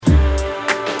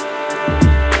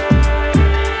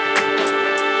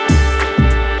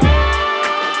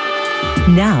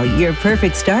Now your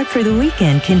perfect start for the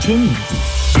weekend continues.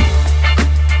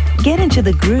 Get into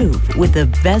the groove with the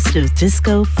best of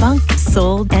disco, funk,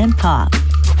 soul, and pop.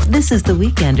 This is The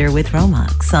Weekender with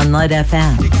Romax on Light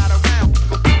FM.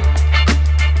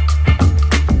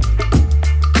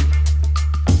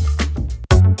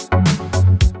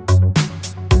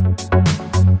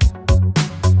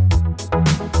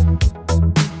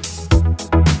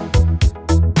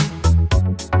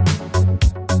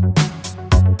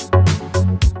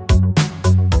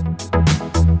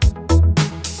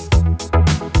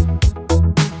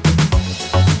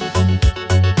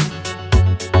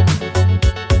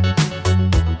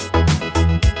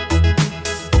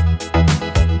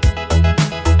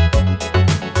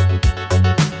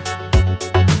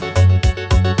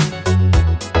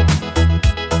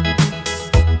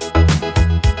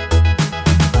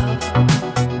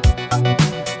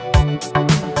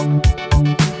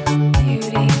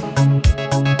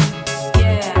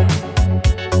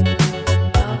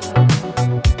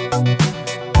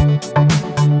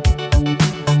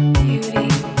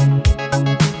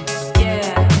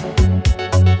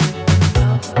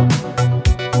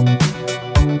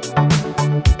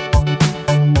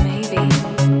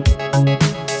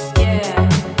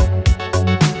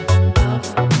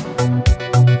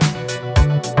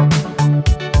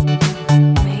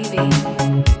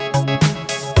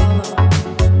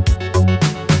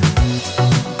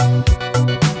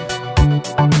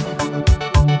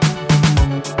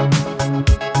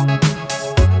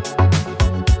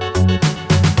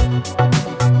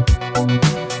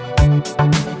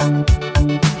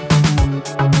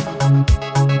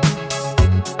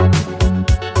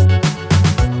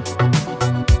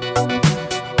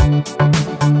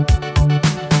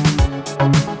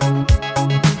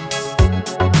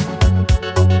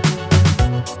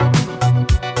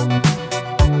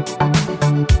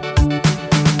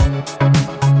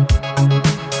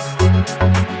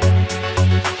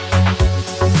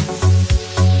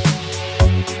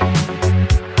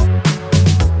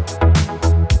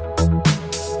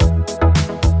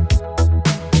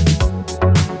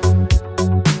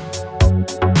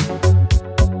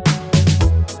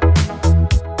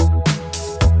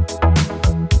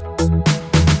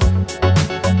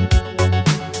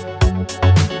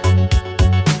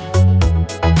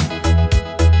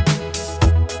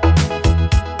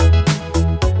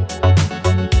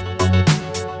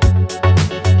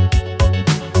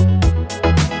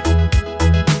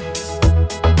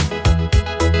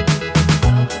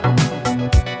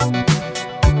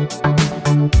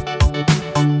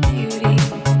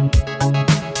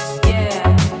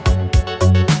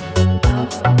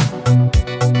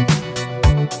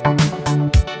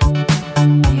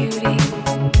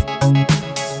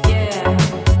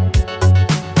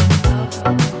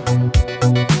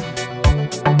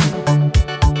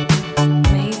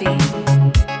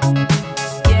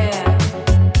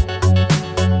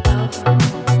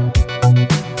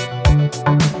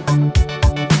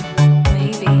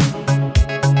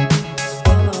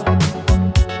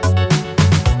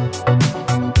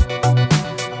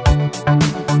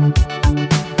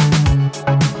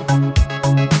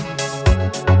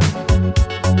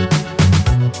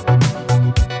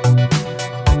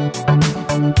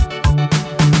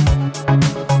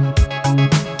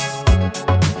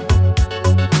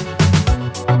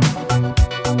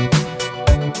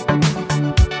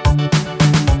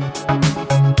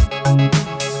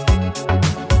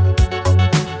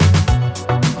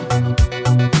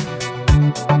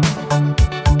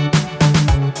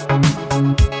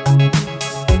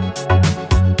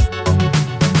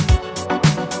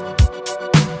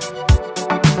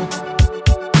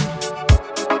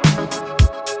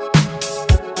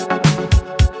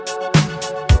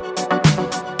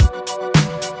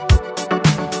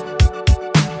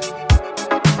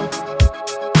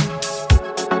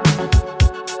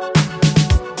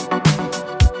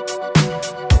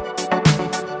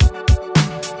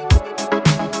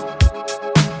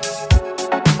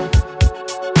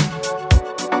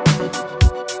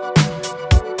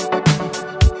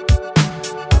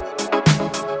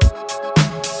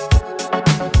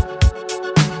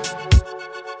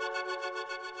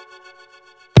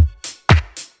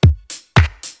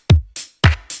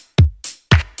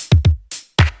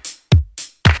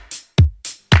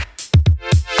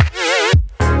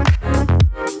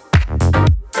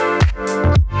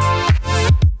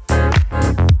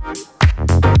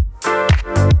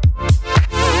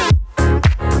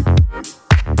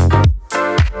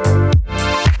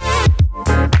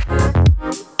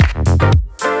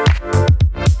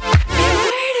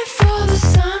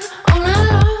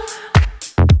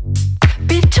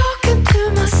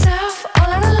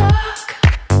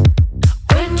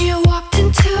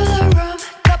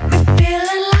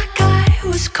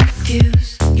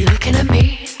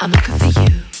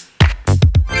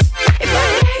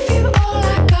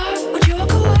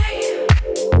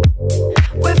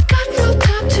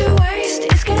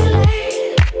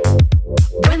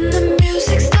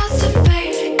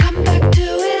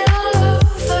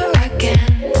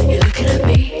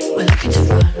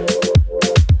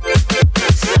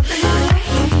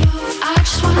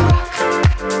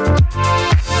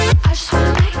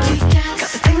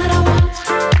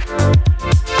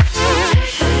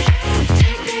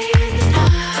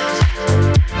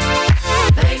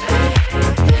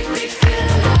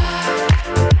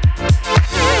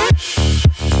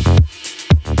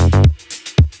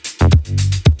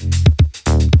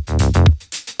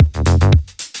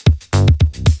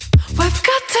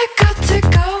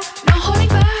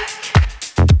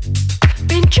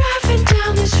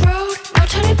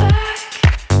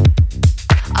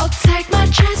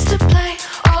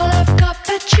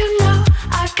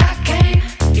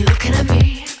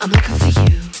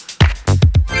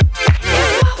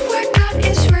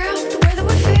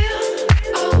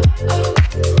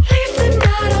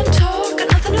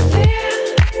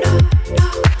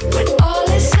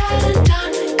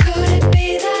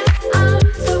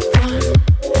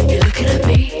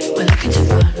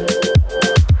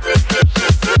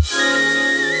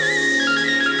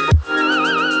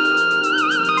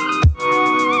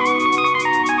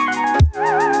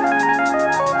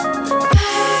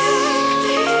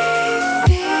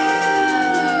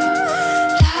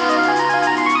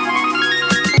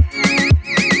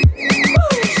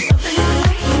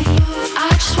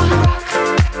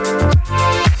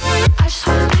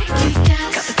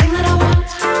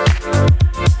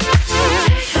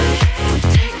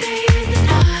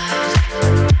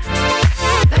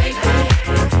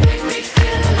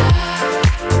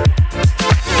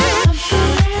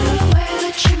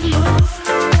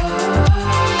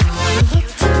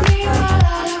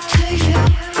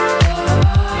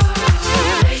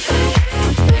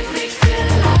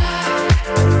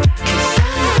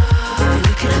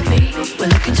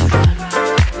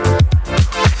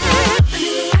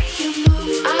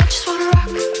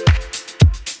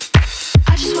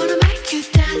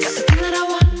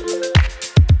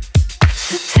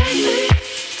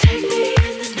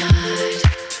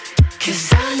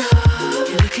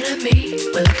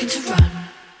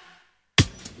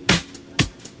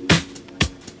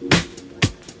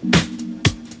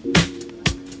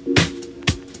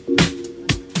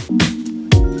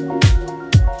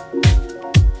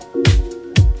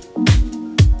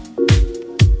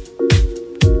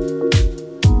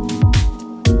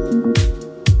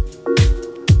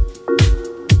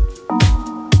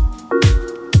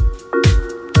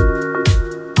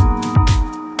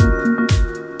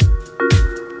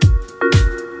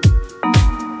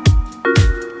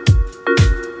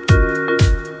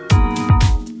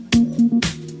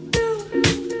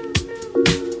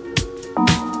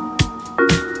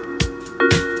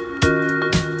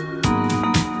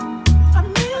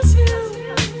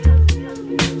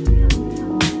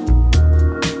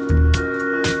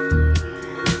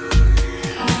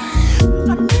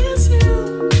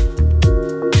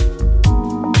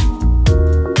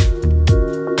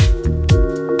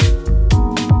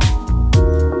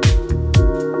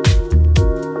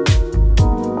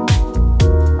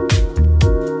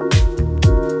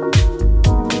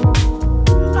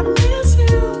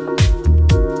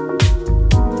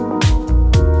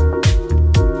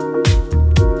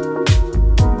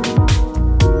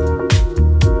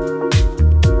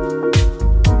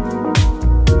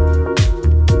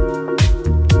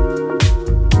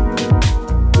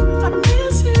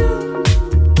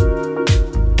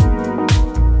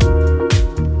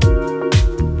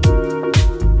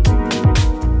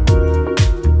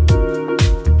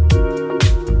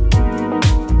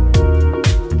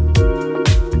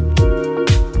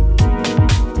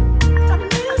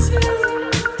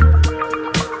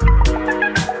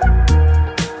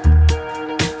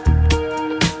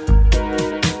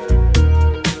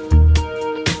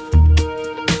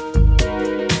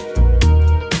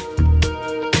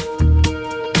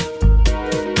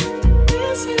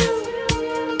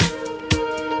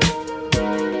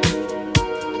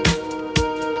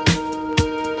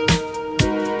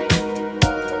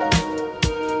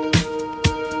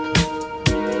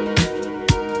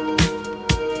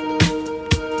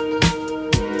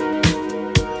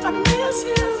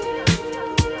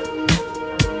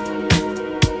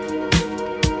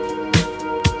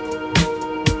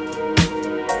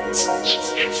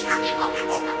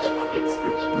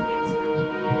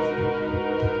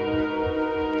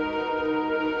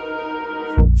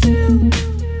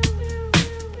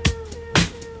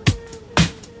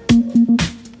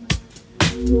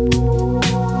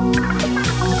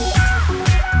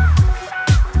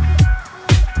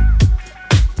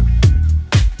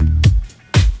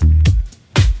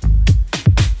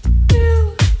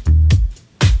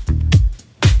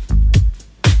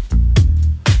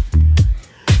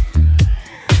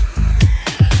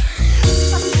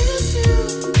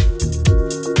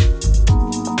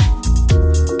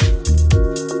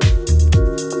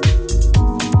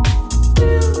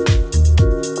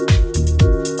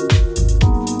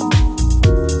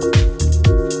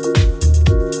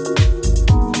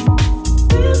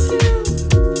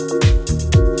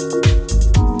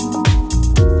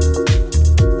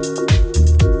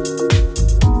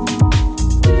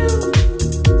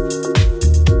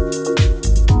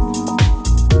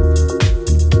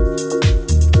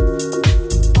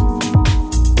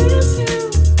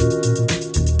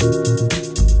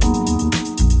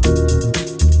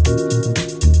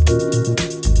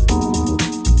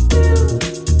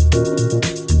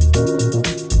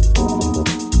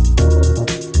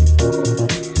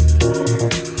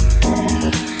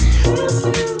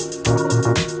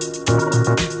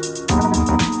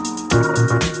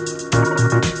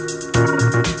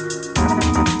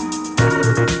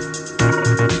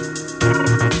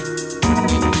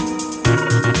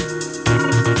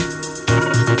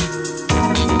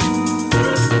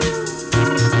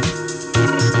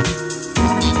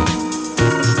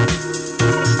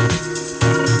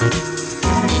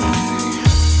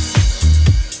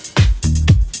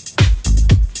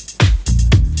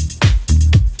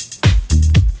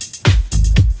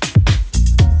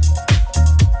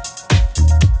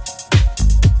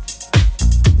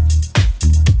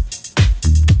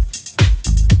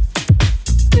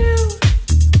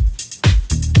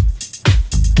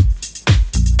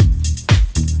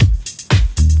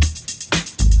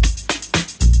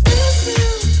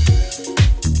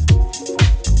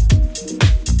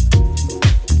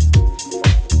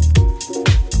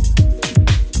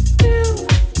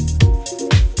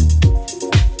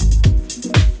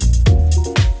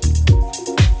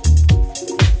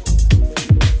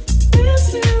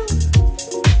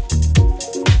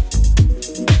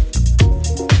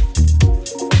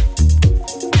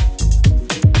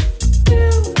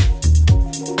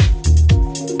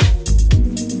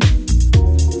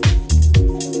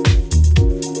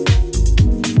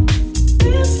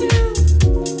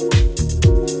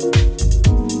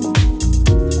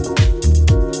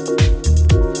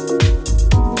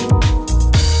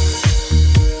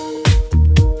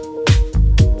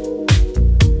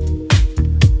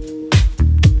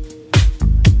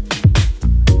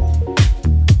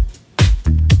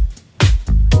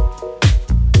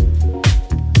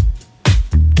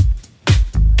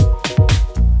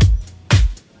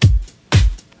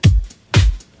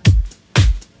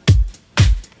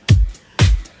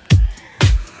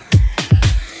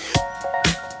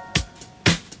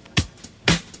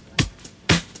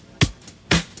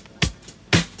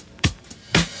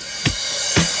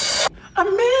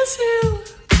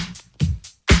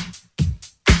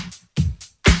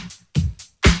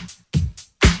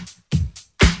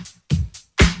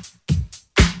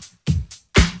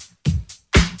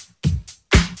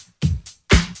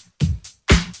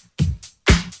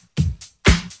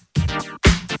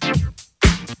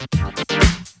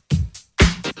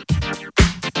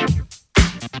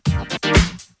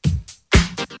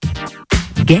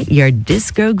 Get your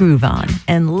disco groove on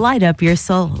and light up your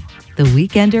soul. The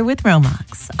Weekender with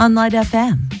Romax on Light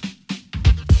FM.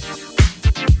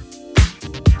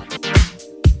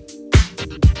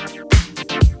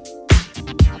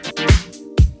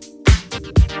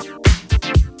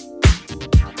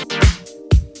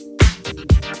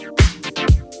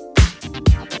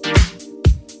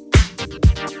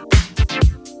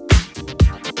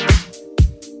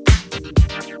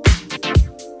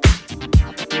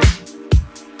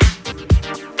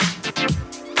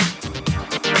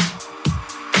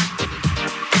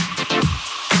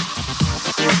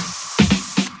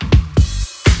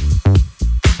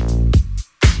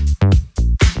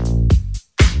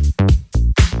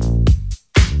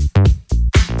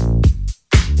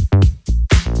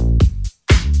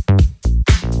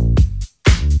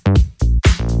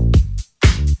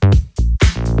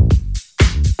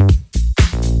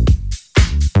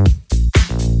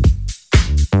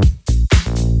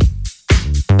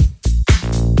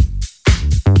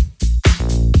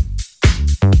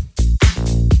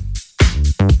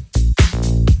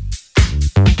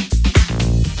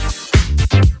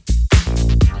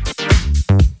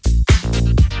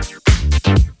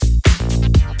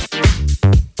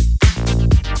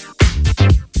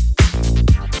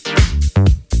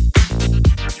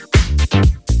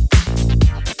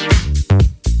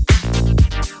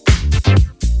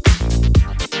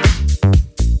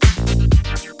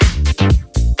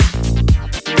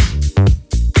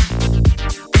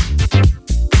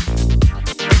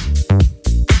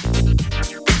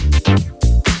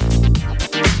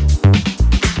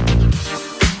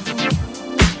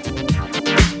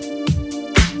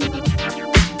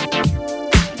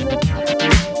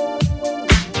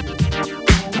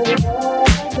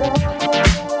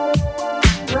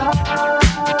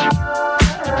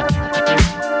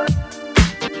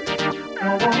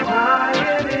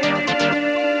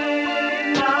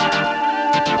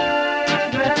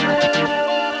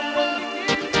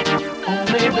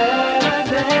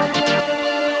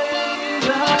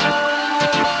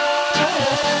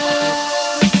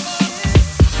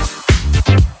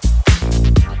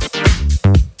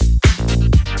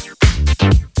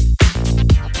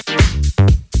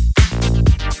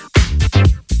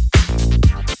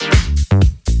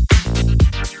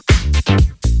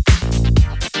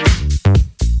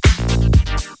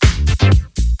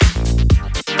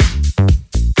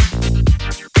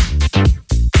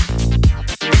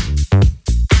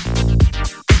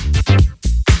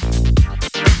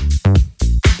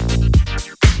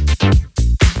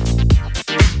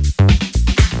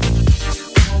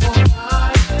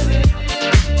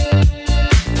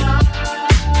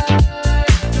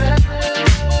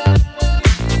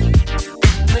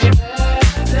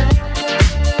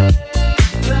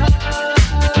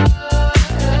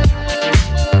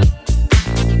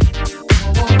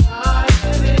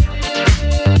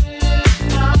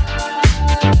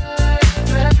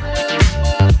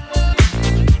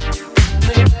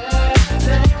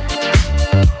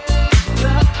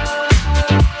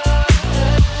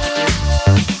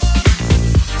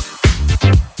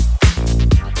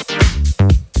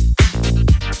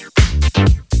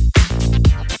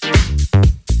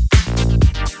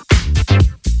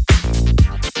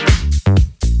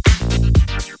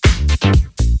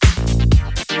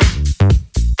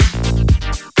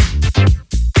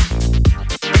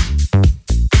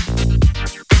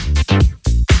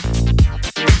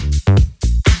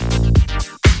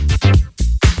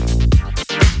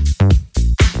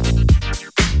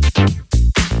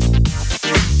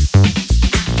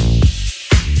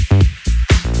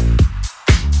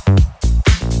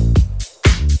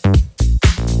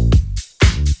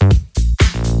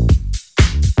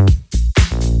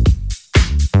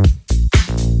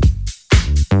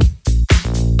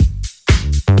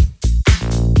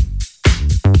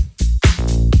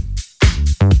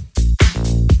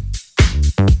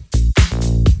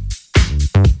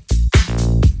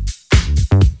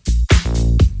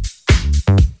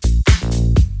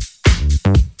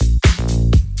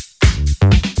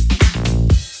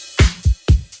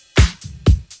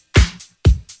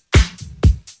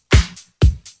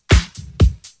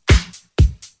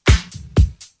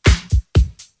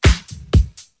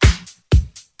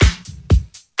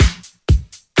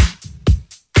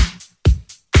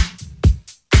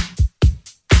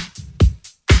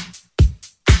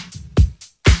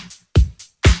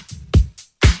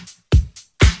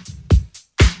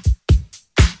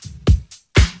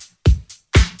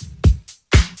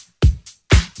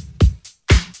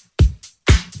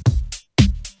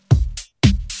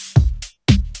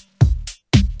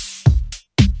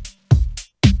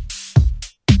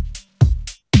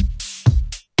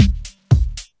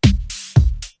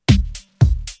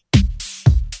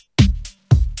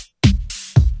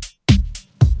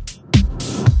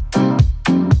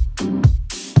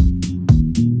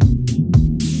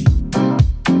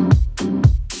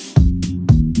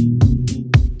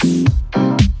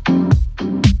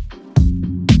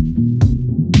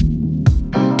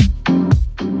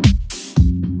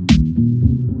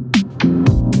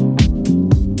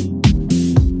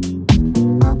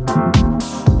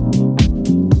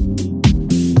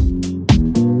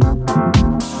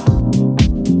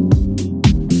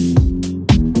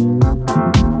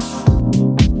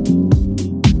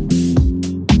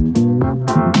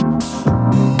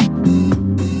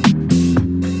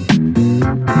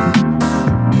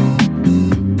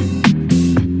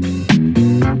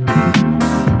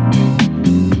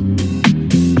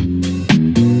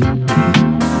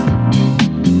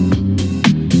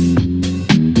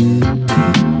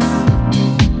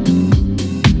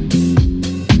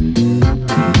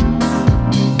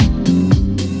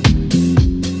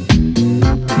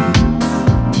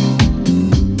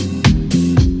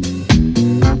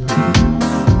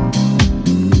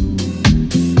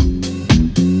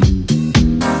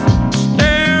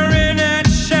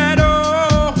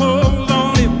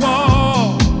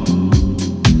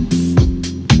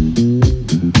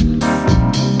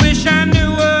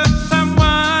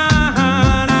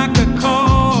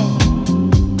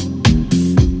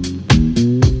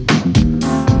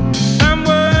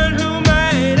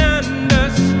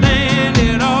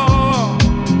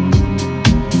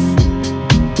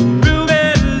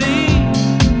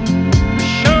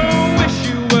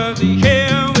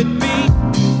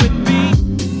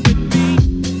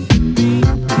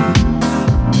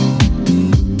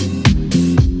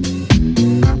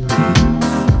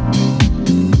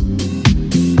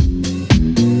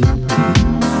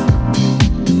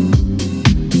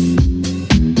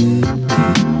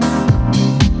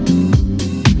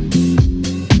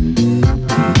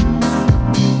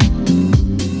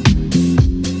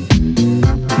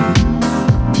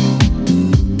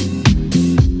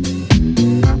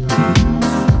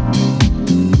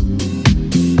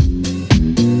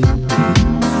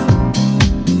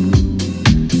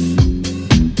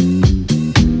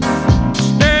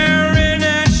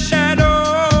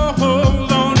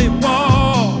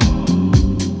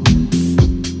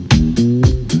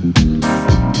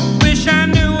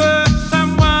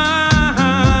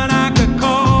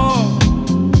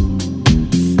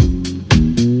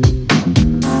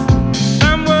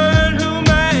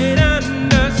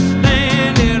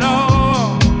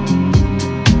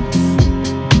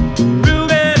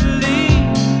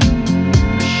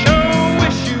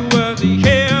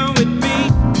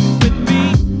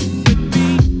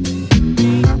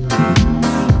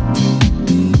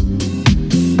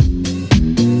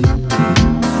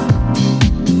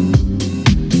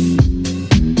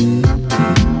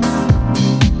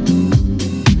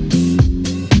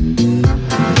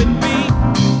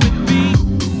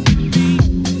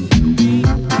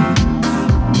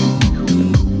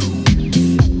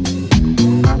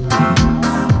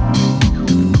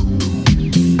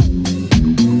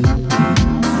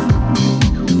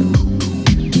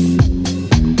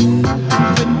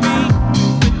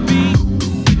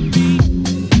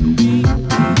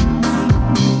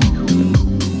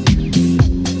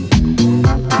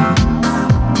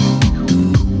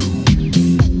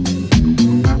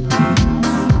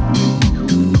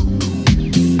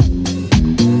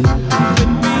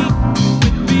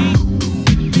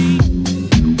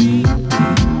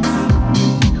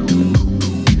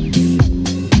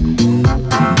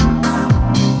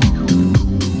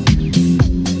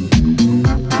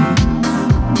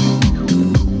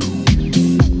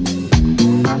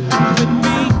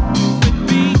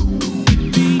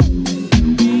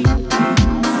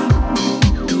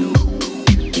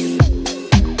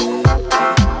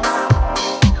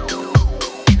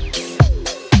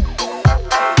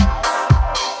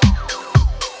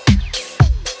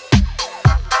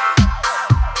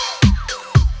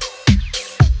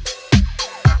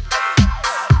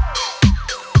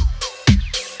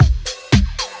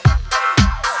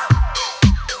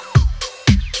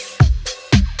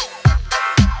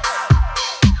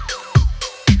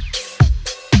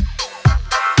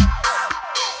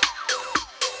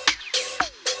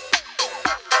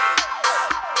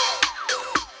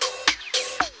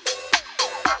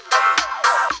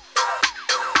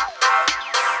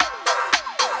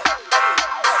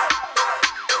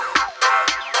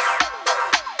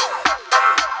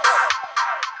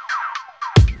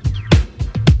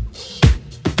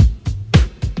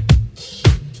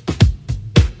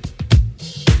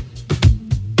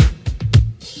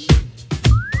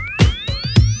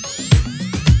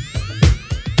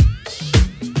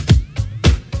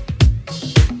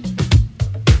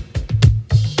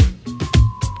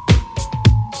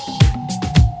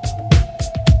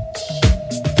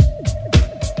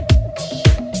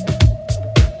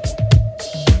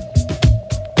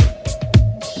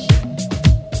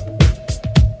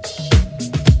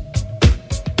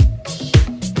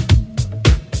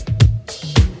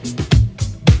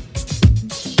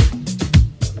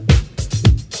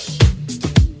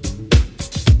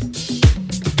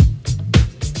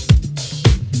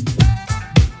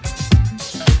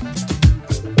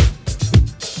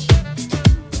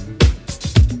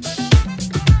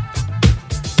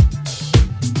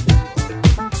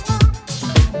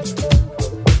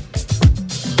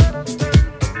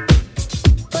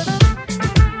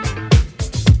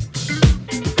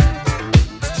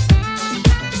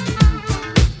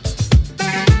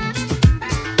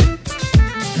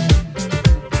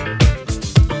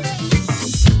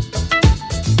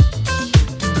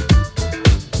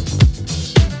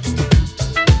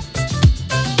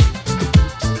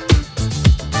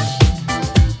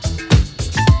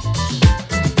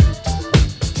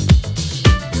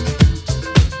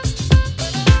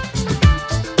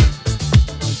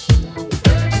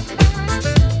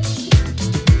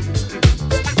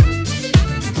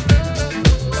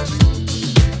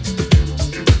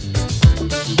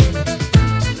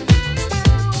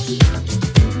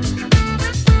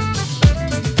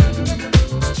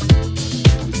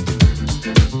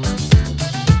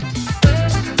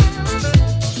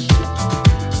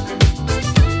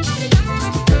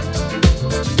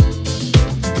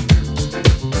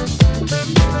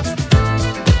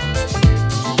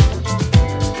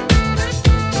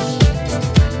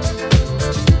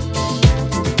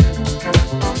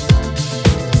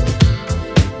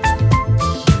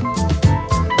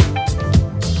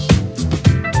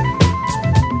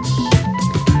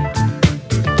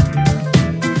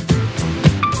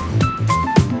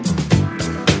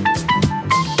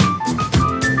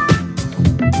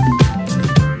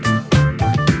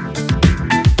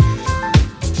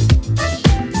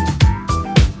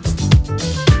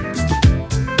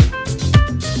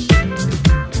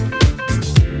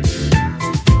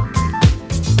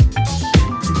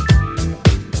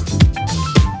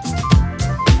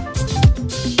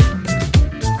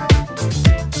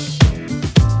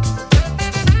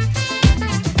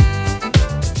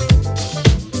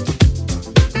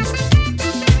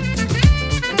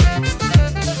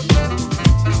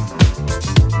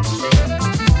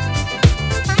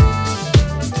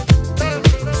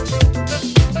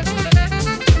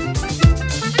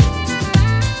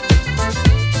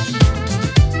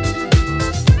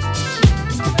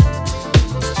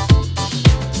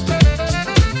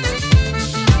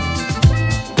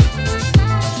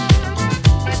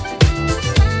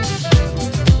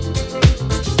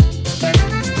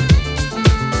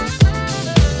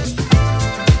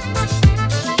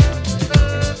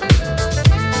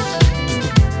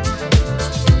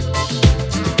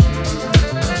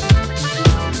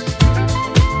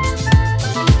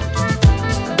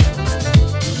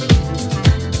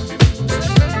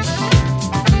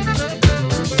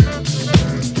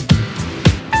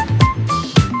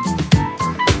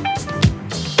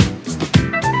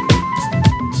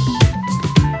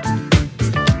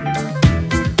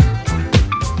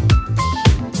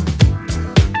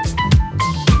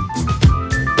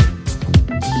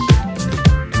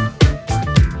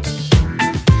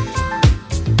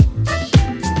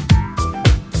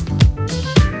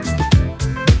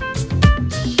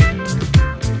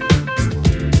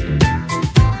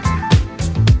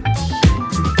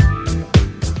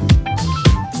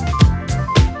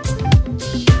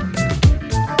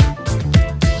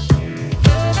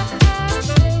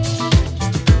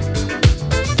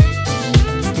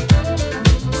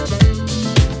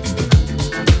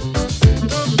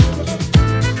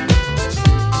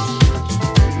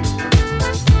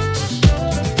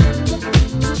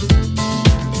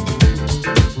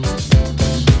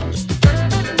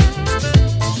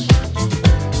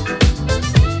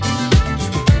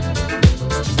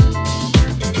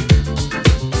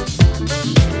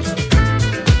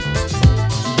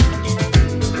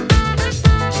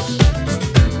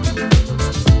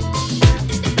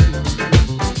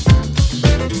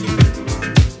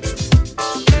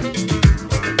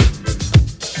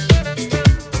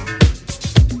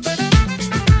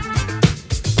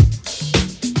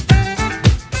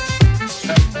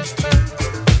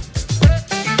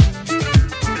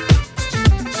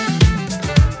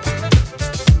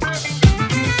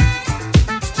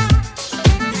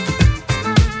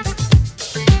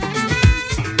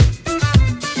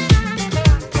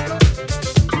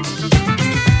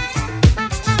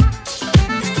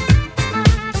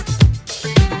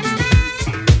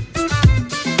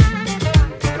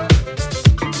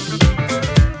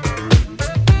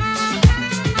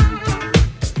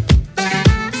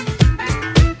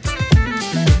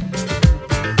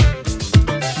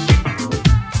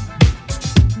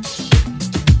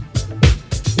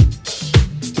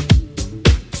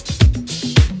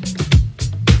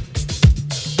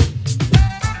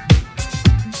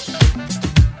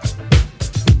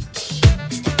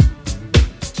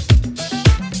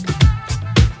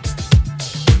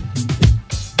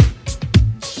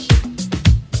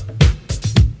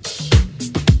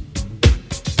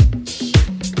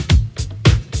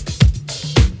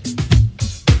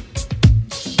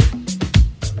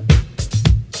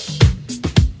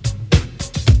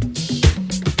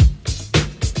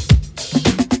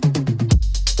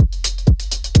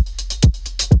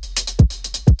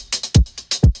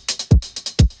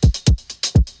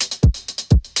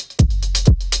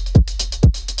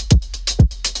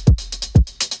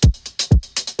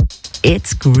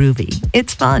 It's groovy,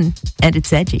 it's fun, and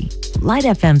it's edgy. Light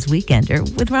FM's Weekender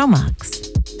with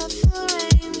Romax.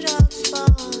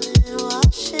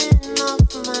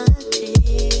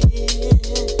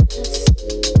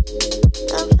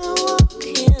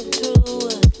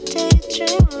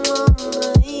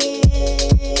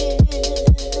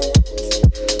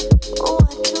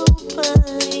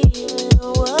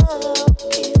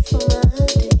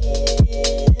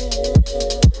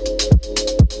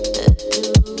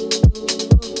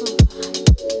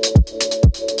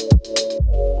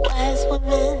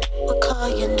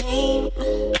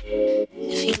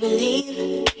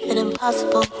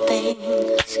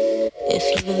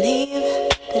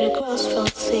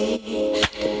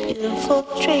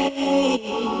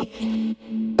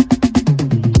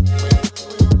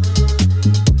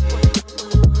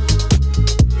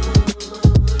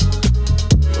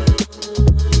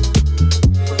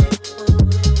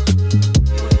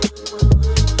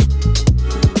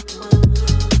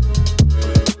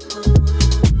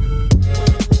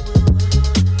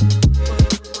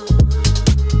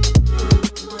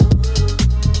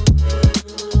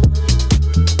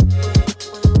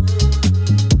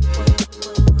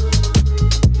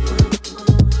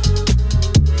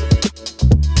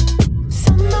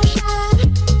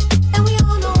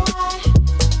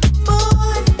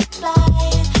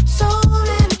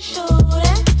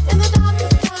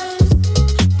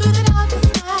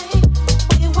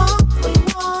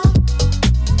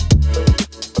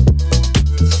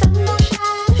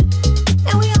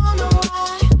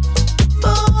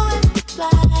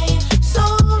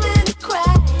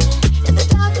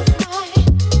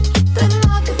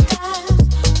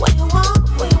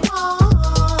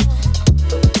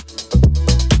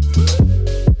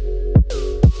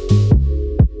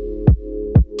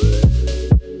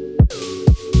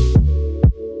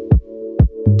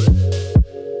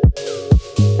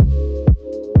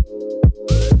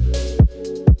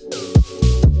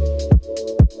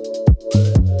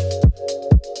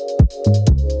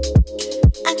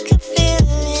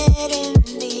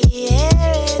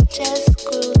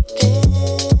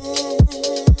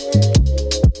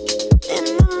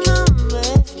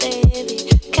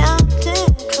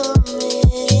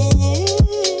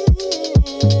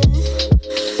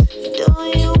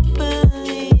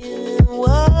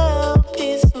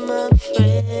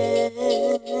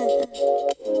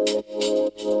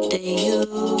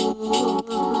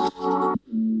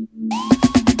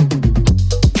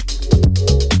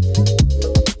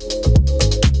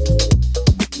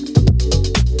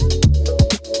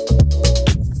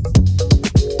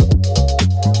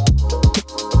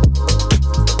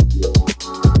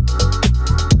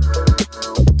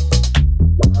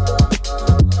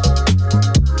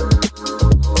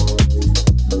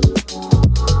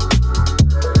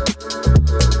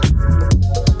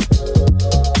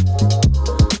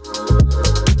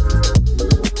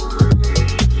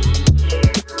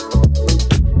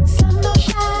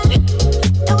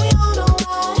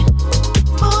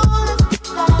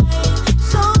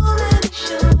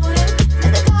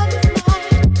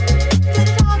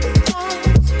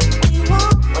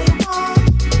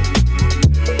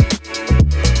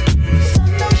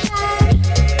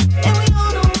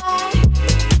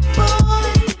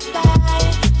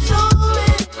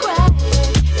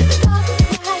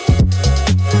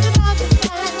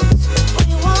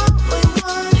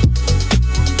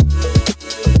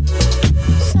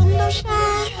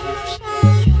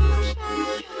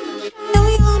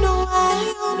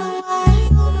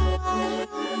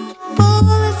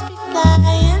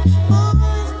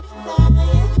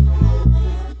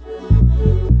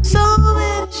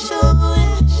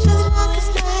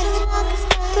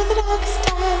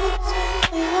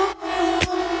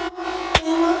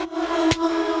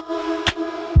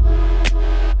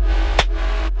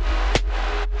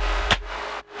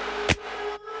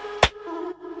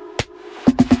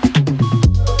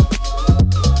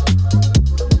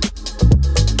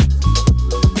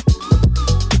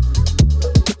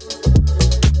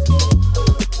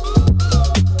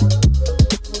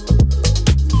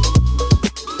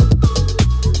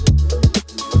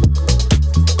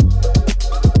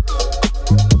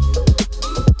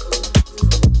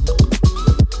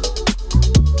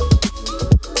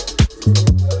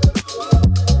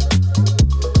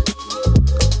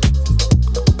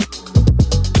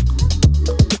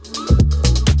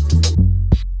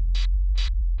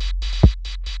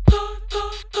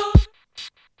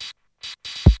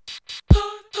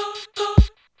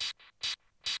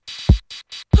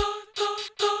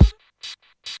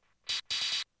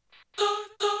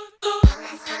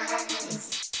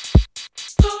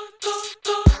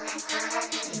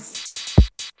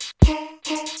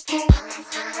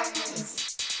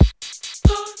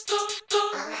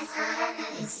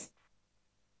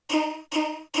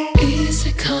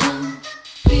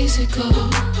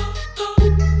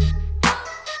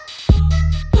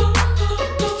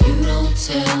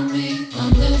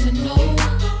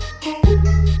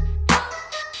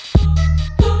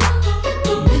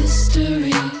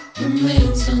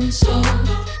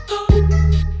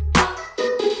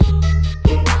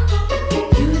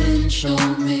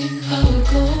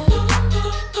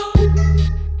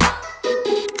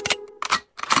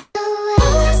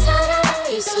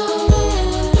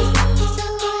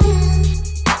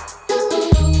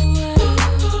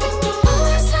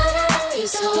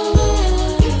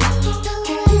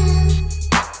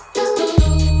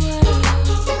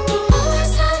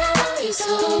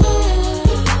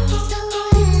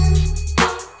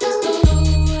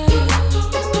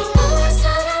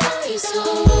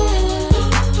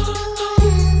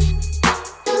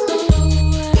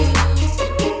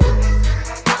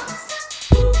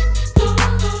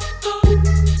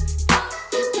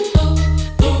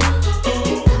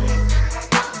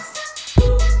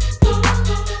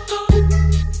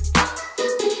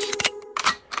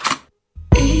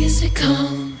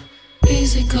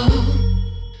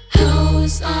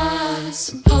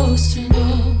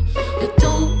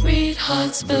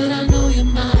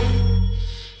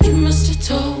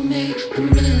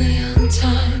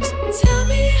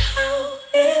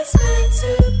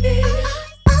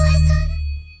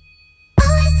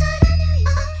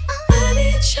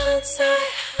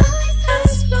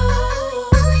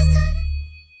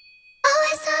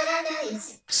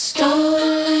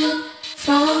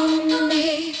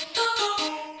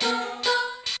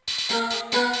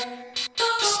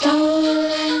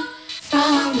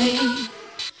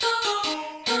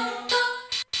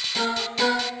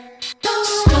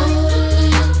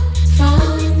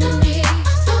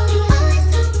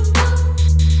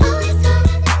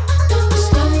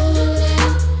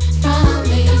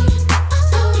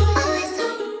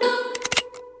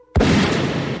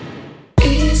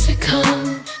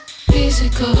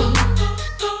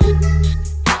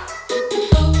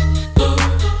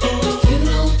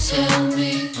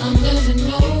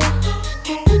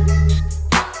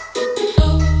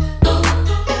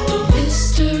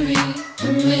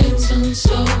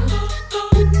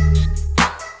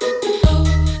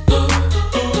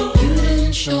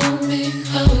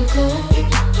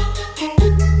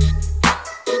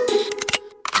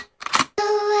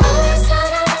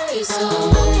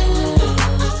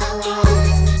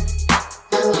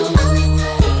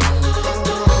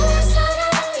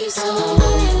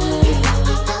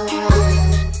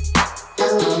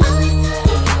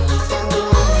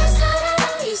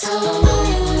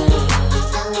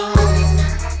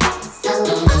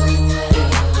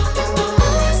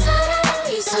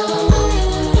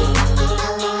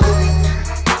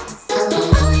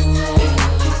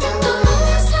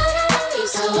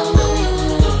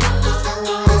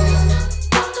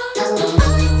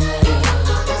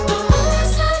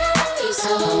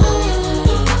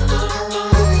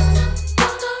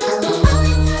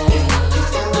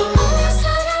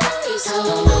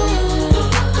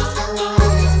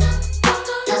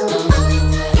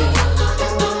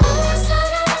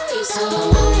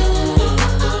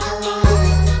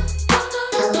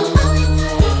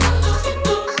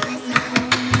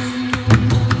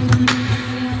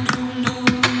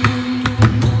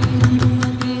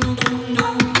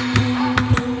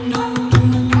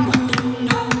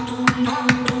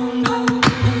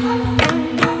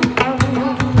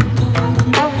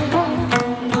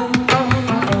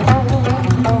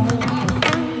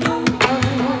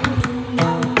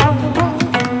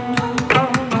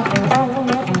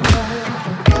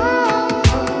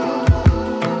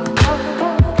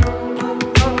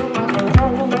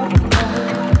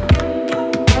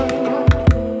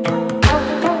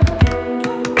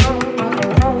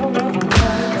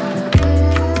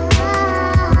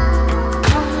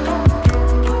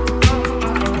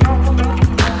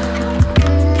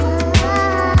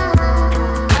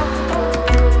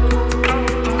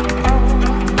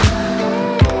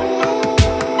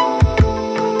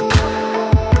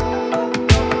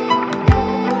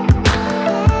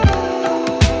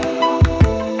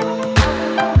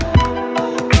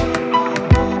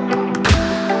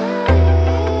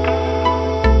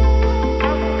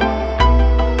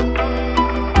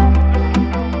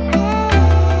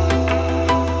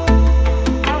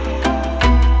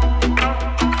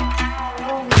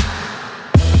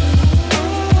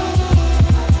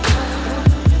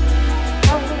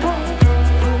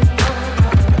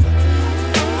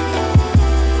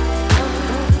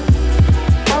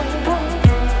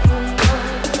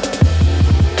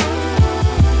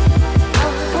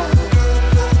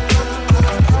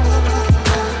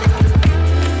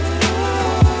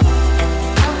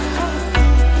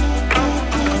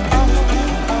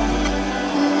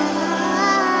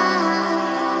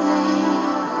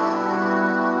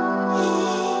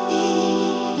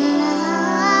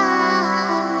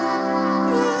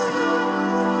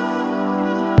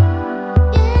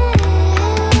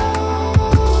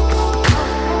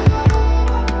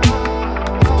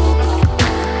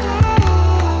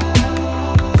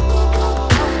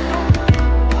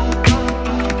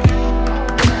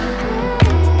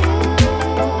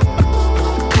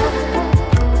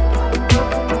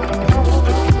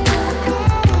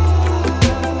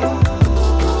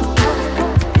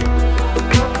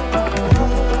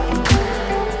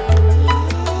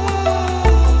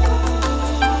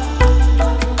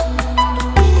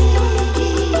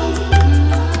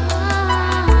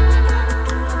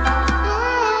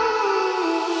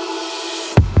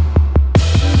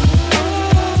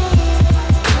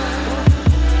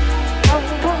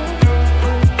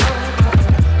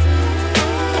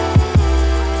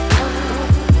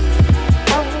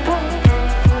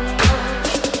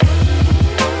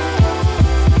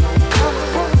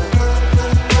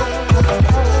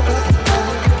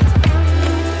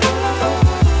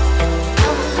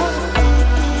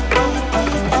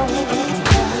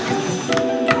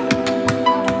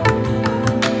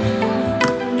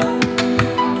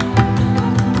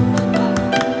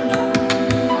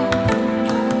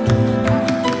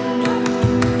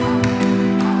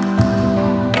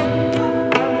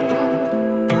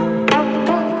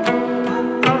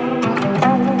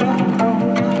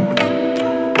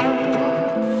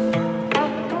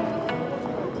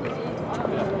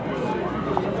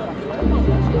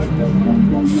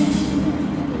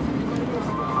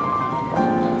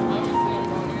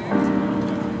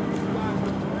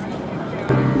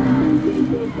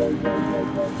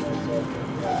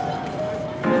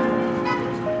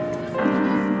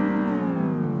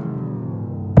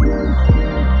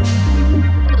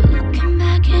 Looking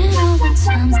back at all the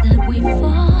times that we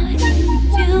fought,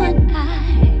 you and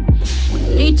I, we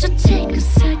need to take a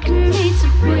second, need to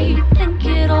breathe, think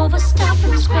it over, stop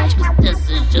from scratch, 'cause this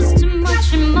is just too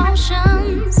much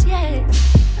emotions, yeah.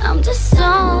 I'm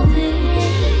dissolving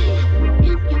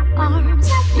in your arms,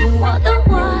 you are the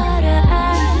water,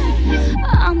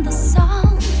 I'm the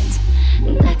salt,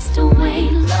 that's the way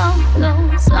love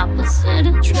goes, opposite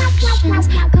attractions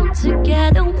come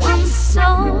together, one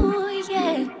soul,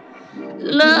 yeah.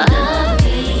 Love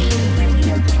me,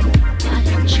 why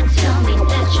don't you tell me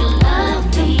that you love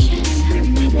me? Tell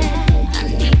me that I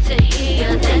need to hear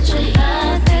that you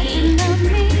love me.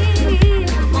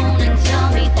 Come on and tell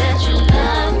me that you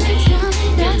love me. You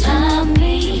love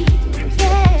me,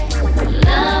 yeah.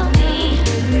 Love me.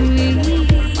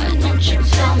 Why don't you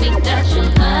tell me that you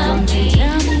love me?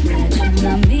 Tell me that you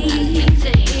love me. I need to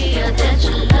hear that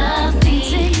you love me.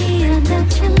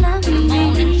 Come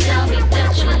on and tell me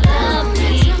that you love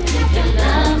me. You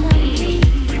love me.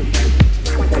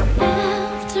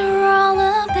 After all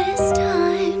of this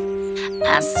time, I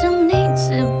still need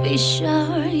to be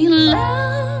sure your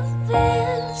love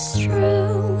is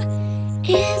true.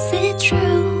 Is it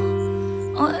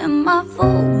true? Or am I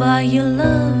fooled by your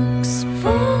looks?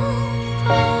 Fooled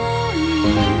for you.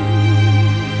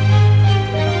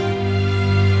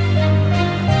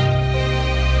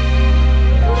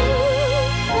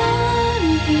 Fooled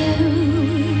for you.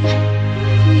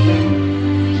 For you,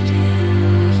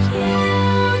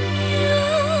 you.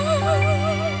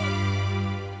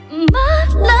 My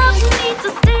love needs a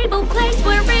stable place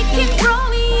where it can grow.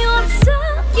 Your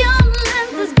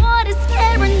turbulence is what is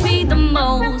scaring me the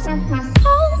most.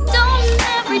 Hold on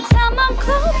every time I'm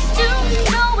close to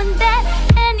knowing that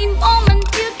any moment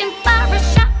you can fire a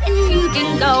shot and you can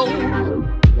go.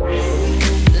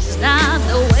 This is not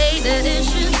the way that it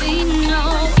should be, no.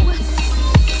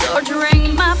 Torturing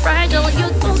my fragile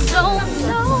youthful soul,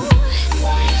 no.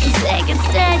 Take it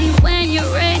steady when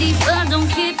you're ready, but don't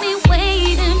keep me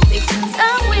waiting because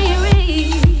I'm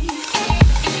weary.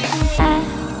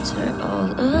 After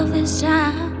all of this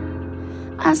time,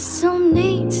 I still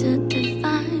need to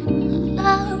define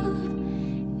love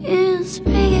is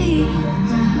real.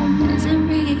 Is it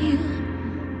real?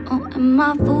 Or am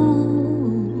I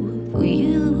fooled for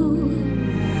you?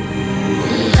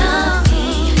 Love me.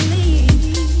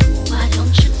 Why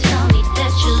don't you tell me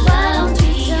that you love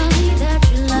me? Tell me that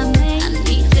you love me. I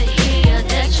need to hear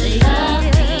that you love me.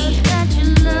 That you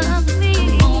love me.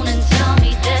 Come on and tell me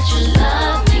that you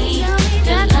love me. You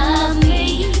love me.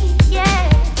 Yeah.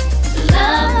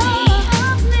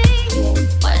 Love me.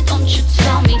 Why don't you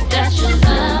tell me that you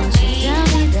love me? Tell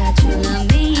me that you love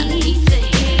me. I need to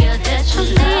hear that you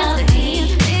love me.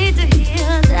 Need to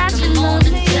hear that you love me. Come on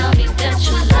and tell me that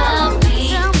you love me.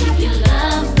 You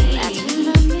love me. That you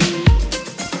love me.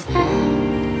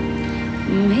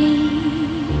 Me,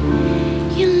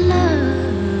 you love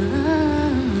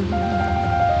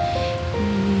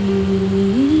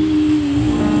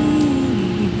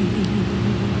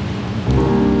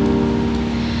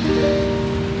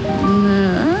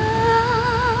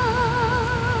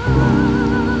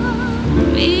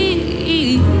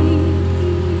me.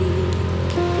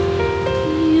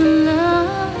 You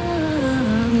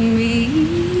love me.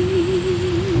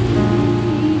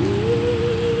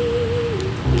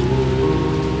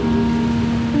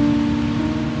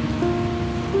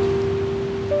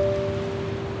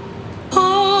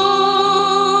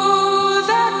 All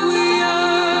that we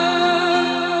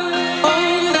are,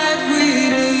 all that we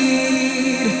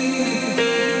need.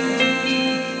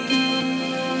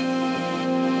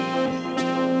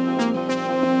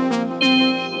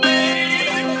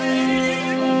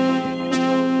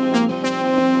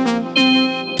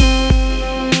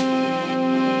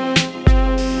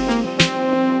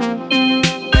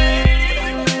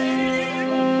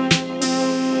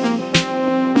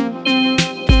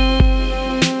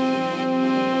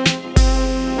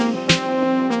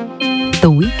 The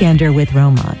Weekender with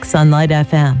Romax on Light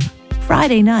FM.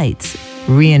 Friday nights,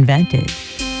 reinvented.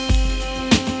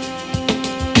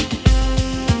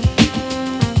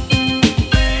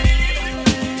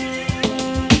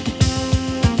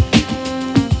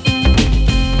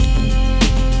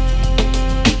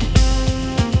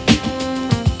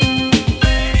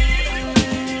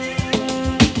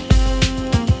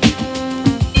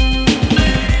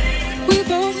 We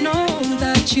both know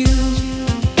that you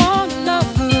wanna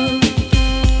love her.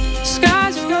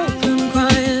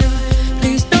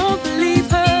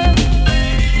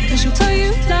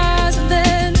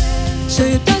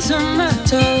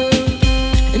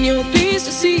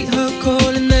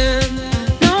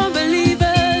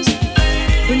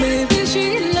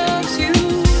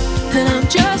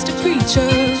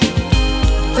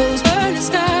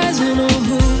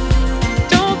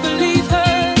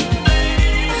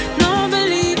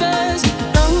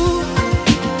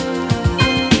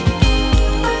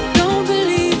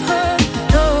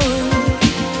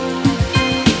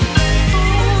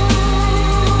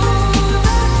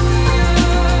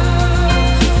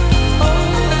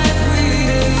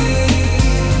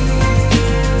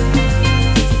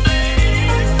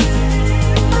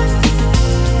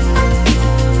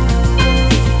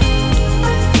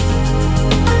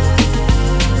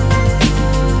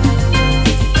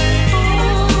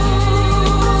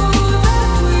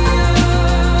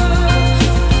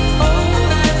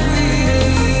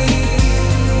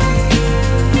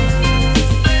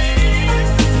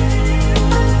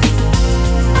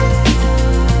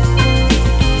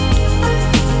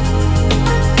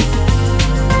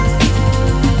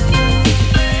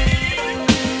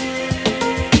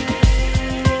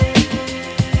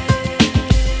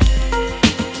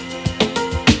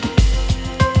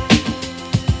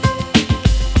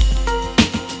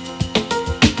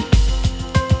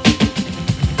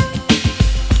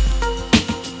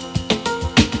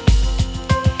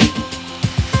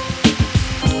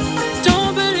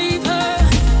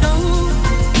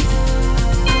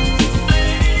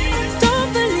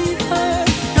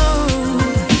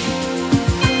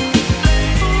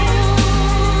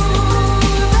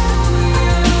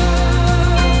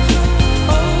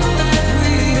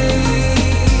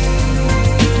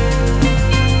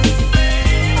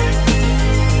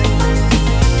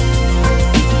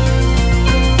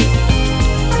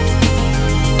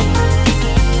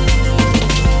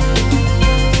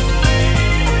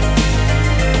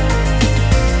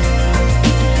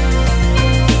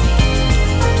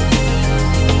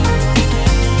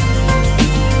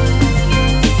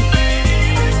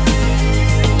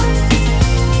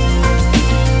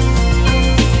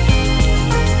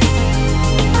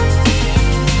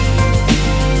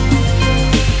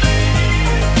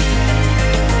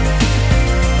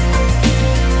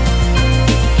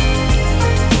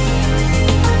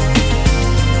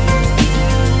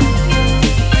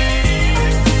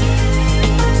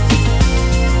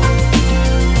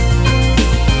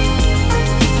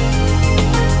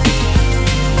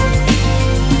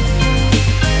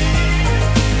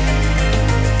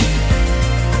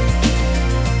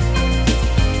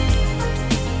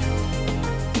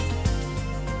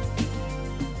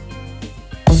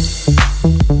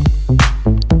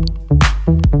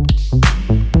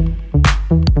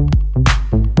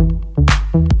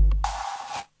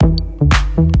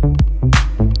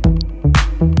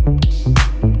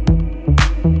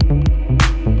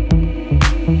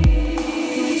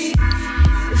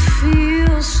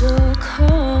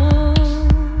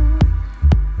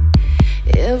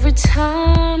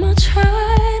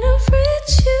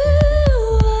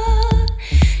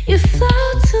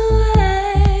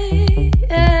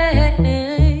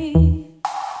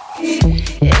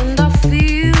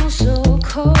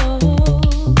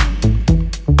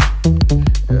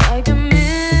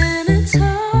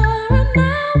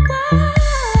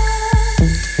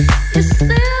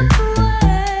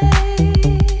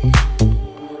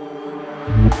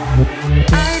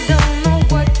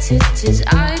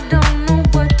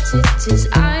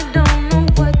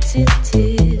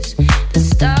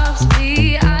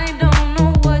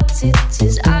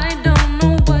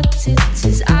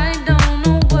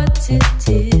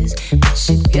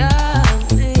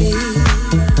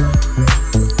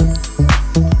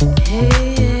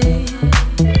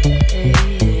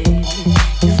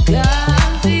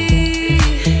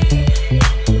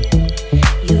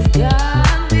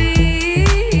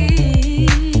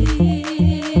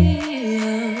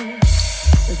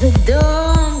 The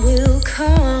dawn will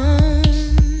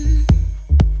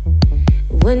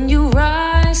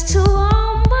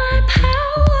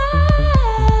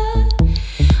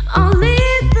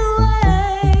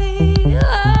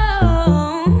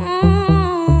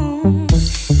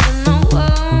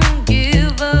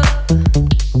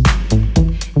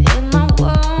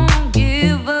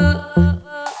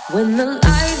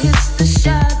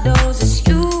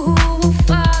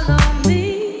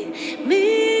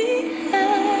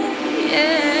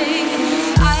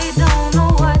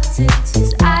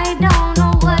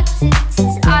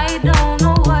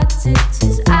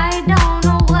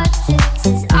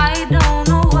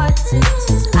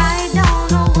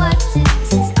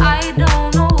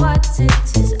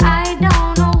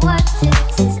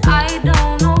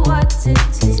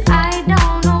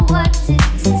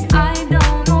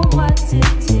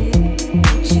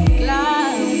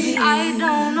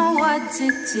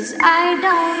it is. I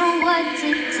don't know what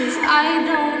it is. I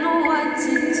don't know what it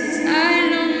is. I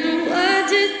don't know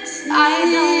what it is. I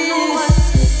don't know what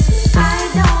it is.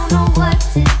 I don't know what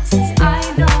it is. I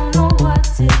don't know what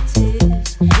it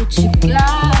is. But you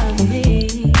got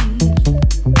me.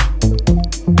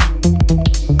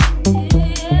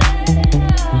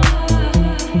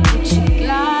 But you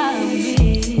got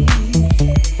me.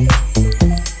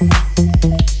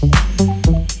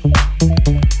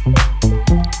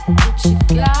 But you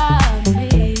got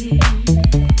me.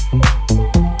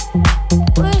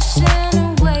 Wishing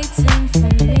and waiting for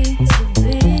me to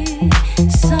be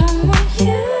someone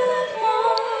you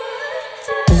want,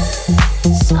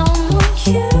 someone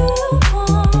you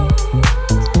want,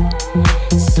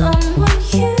 someone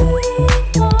you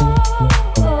want,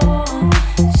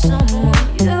 someone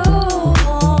you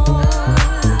want.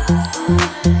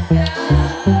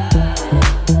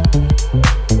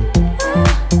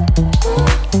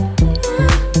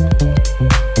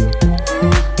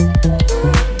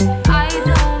 I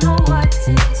don't know what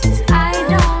it is. I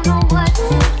don't know what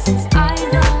it is. I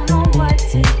don't know what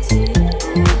it is.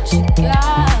 But you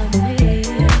got me.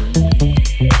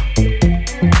 You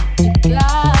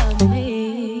got me.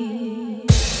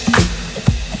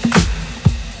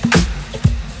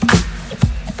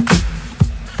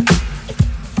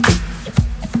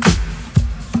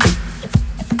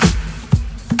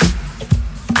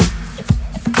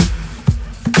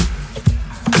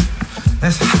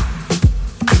 That's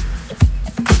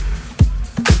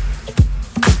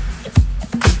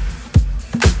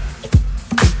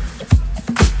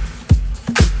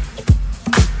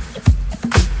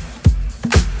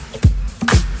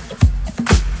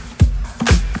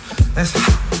that's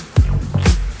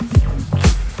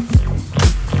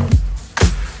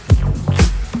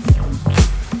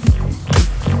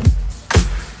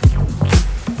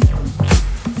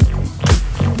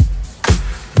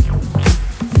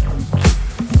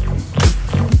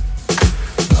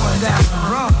going down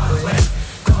Broadway,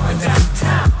 going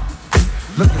downtown,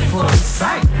 looking for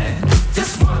excitement,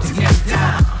 just want to get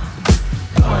down.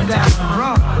 Going down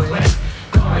Broadway,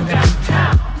 going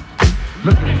downtown,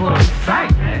 looking for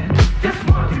excitement, just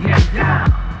want to get down.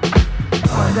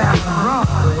 Going down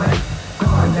Broadway,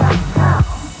 going downtown,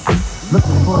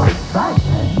 looking for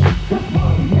excitement, just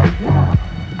want to get down.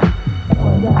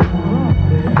 Going down Broadway.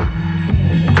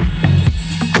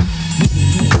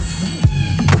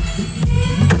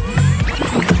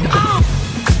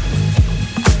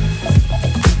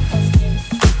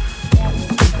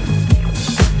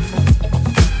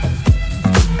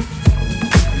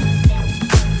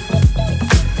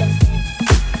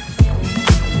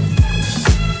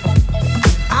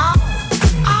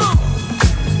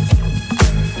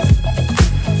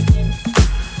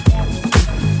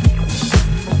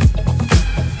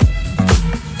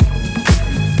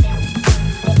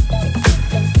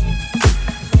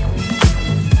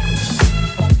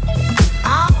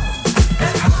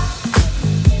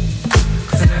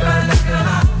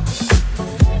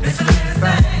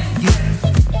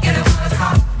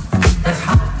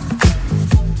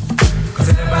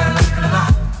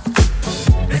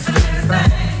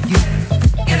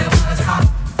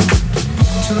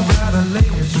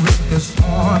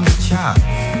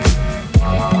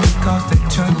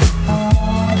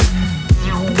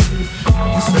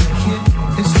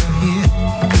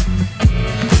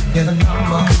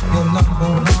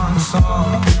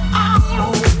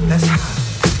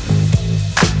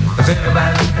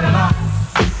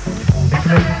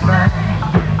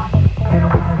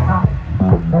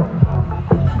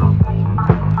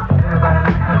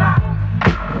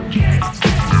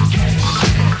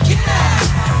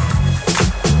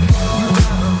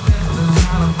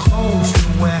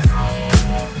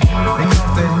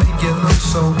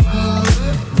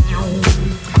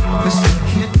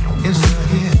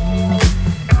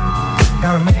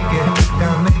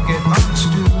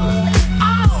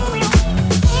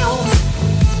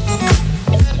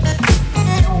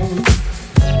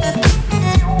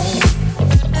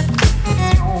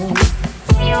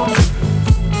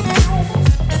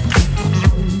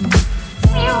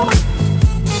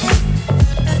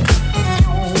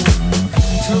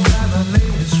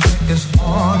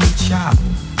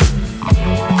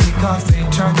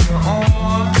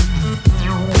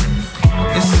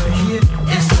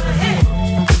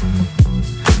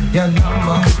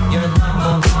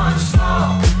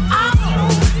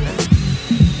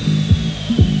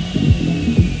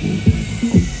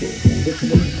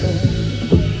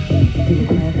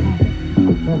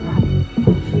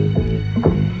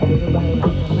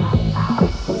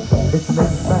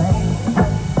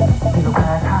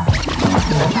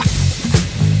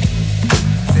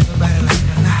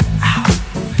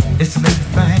 It's a little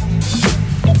thing.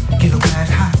 Get away, that's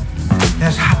hot.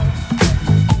 That's hot.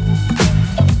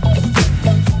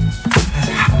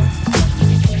 That's hot.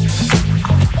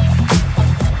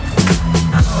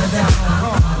 I'm going down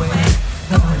Broadway,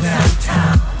 going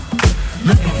downtown,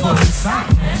 looking for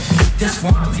excitement. Just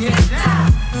want to get down.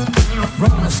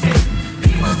 Roller skating,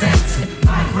 people dancing,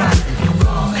 bike riding, and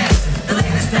romancing. The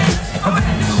latest dance, a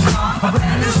brand new car, a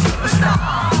brand new superstar.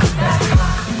 That's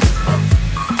hot.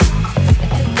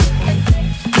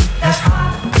 That's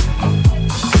hot.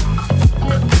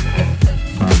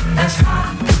 That's hot.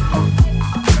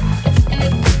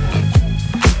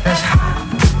 That's hot.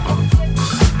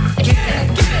 Get it,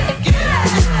 get it, get it.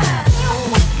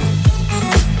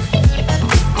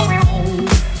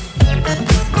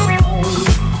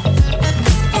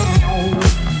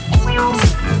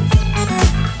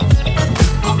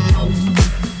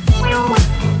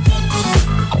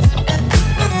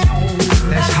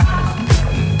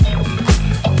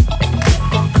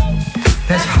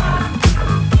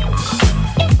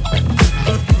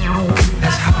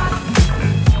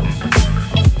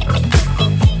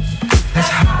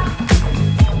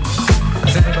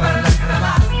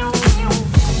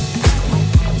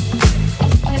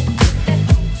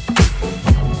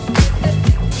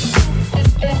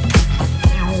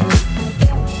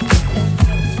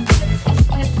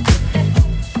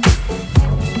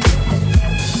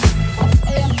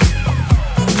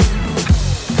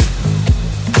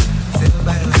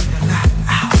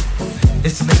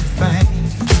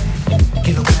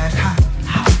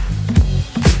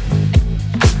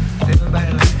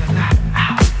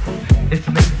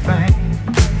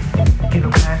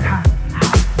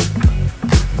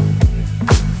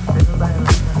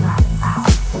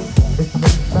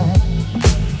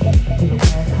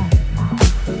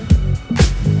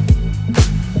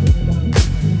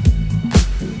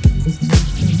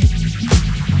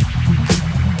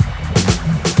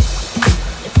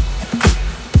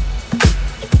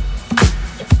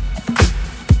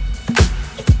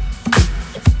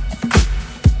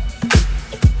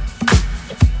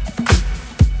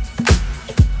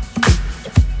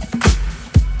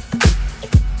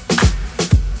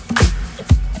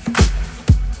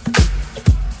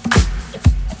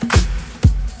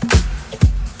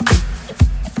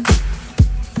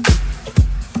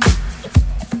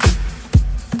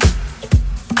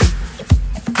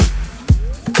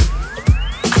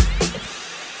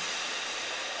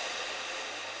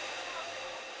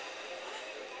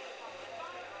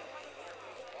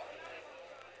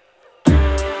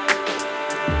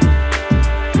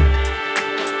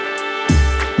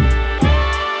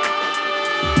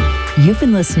 You've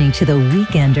been listening to The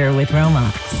Weekender with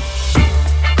Romax.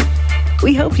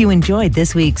 We hope you enjoyed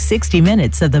this week's 60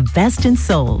 minutes of the best in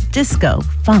soul, disco,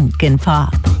 funk, and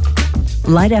pop.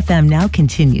 Light FM now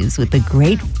continues with the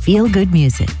great feel-good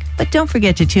music. But don't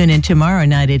forget to tune in tomorrow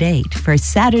night at 8 for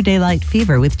Saturday Light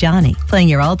Fever with Johnny, playing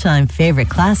your all-time favorite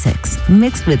classics,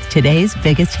 mixed with today's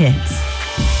biggest hits.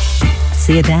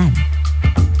 See you then.